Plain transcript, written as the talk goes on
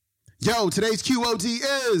Yo, today's QOD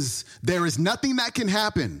is, there is nothing that can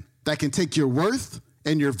happen that can take your worth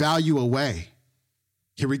and your value away.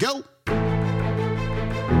 Here we go.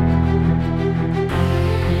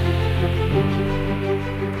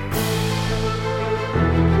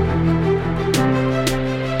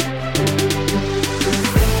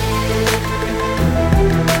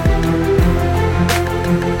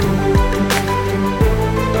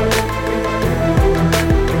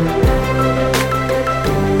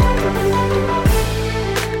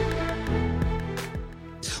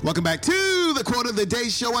 Welcome back to the Quote of the Day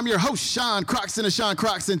Show. I'm your host, Sean Croxton of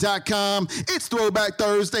SeanCroxton.com. It's Throwback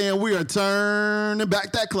Thursday, and we are turning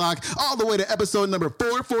back that clock all the way to episode number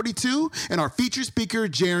 442 and our featured speaker,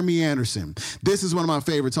 Jeremy Anderson. This is one of my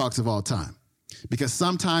favorite talks of all time because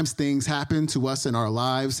sometimes things happen to us in our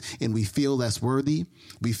lives and we feel less worthy,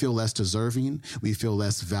 we feel less deserving, we feel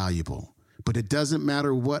less valuable. But it doesn't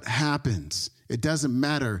matter what happens. It doesn't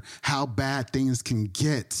matter how bad things can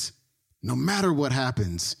get. No matter what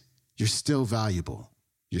happens, you're still valuable.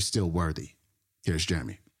 You're still worthy. Here's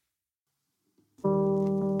Jeremy.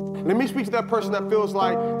 Let me speak to that person that feels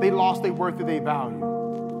like they lost their worth and their value.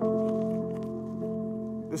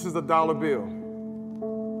 This is a dollar bill.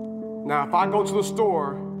 Now, if I go to the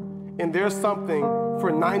store and there's something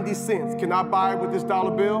for 90 cents, can I buy it with this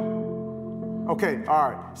dollar bill? Okay,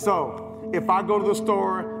 all right. So if I go to the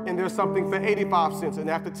store and there's something for 85 cents and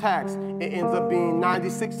after tax, it ends up being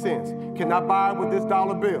 96 cents. Can I buy it with this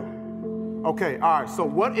dollar bill? Okay, all right, so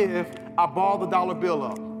what if I ball the dollar bill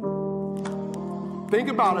up? Think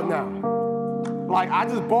about it now. Like, I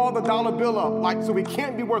just balled the dollar bill up, like, so it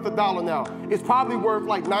can't be worth $1 now. It's probably worth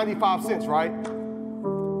like 95 cents, right?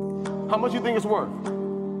 How much you think it's worth?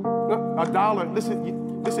 $1.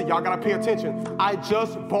 Listen, y'all gotta pay attention. I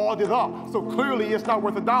just balled it up, so clearly it's not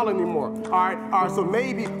worth $1 anymore. All right, so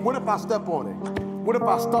maybe, what if I step on it? What if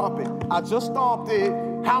I stomp it? I just stomped it.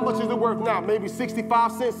 How much is it worth now? Maybe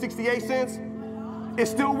 65 cents, 68 cents?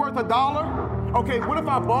 It's still worth $1? Okay, what if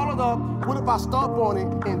I ball it up? What if I stomp on it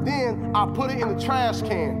and then I put it in the trash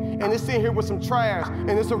can and it's in here with some trash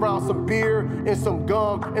and it's around some beer and some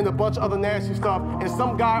gum and a bunch of other nasty stuff and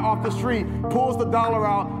some guy off the street pulls the dollar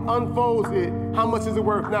out, unfolds it. How much is it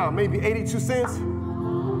worth now? Maybe 82 cents?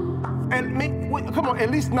 And come on,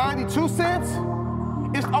 at least 92 cents?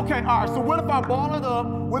 It's okay, all right, so what if I ball it up?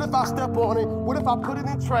 What if I step on it? What if I put it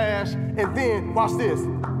in trash? And then, watch this,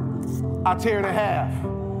 I tear it in half.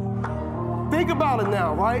 Think about it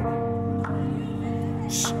now, right?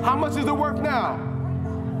 How much is it worth now?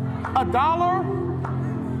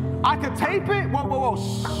 $1? I could tape it? Whoa.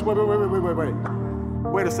 Shh. Wait.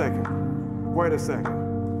 Wait a second.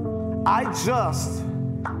 I just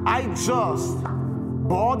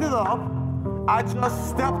balled it up. I just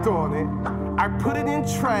stepped on it. I put it in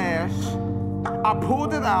trash. I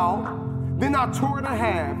pulled it out. Then I tore it in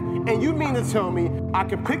half. And you mean to tell me I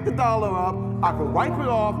can pick the dollar up, I can wipe it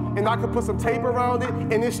off, and I can put some tape around it,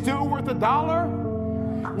 and it's still worth $1?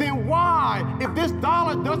 Then why, if this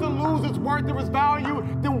dollar doesn't lose its worth or its value,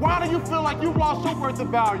 then why do you feel like you've lost your worth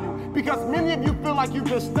and value? Because many of you feel like you've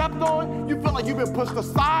been stepped on, you feel like you've been pushed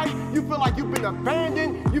aside, you feel like you've been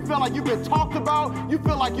abandoned, you feel like you've been talked about, you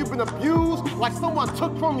feel like you've been abused, like someone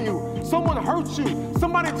took from you, someone hurt you,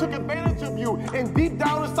 somebody took advantage of you, and deep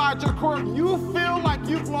down inside your core, you feel like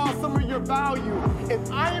you've lost some of your value. And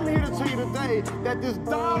I am here to tell you today that this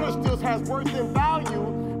dollar still has worth and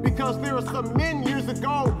value because there are some men years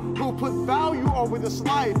ago who put value over this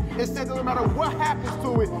life and said that no matter what happens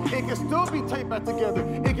to it, it can still be taped back together.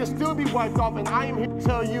 It can still be wiped off. And I am here to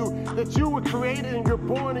tell you that you were created and you're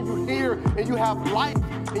born and you're here and you have life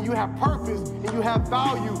and you have purpose and you have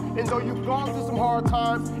value. And though you've gone through some hard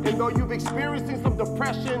times and though you've experienced some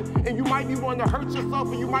depression and you might be wanting to hurt yourself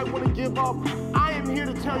and you might want to give up, I am here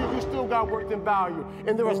to tell you you still got worth and value.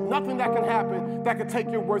 And there is nothing that can happen that can take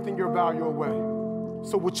your worth and your value away.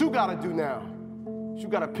 So what you gotta do now is you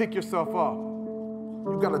gotta pick yourself up.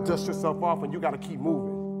 You gotta dust yourself off and you gotta keep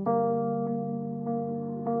moving.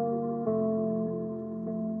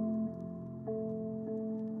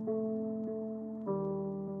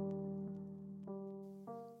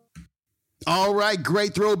 All right,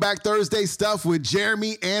 great Throwback Thursday stuff with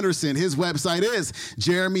Jeremy Anderson. His website is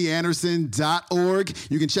jeremyanderson.org.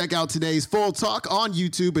 You can check out today's full talk on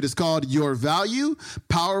YouTube. It is called Your Value,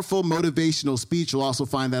 Powerful Motivational Speech. You'll also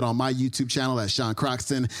find that on my YouTube channel at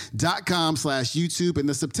SeanCroxton.com/YouTube in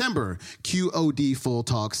the September QOD Full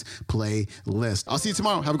Talks playlist. I'll see you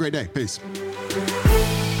tomorrow. Have a great day. Peace.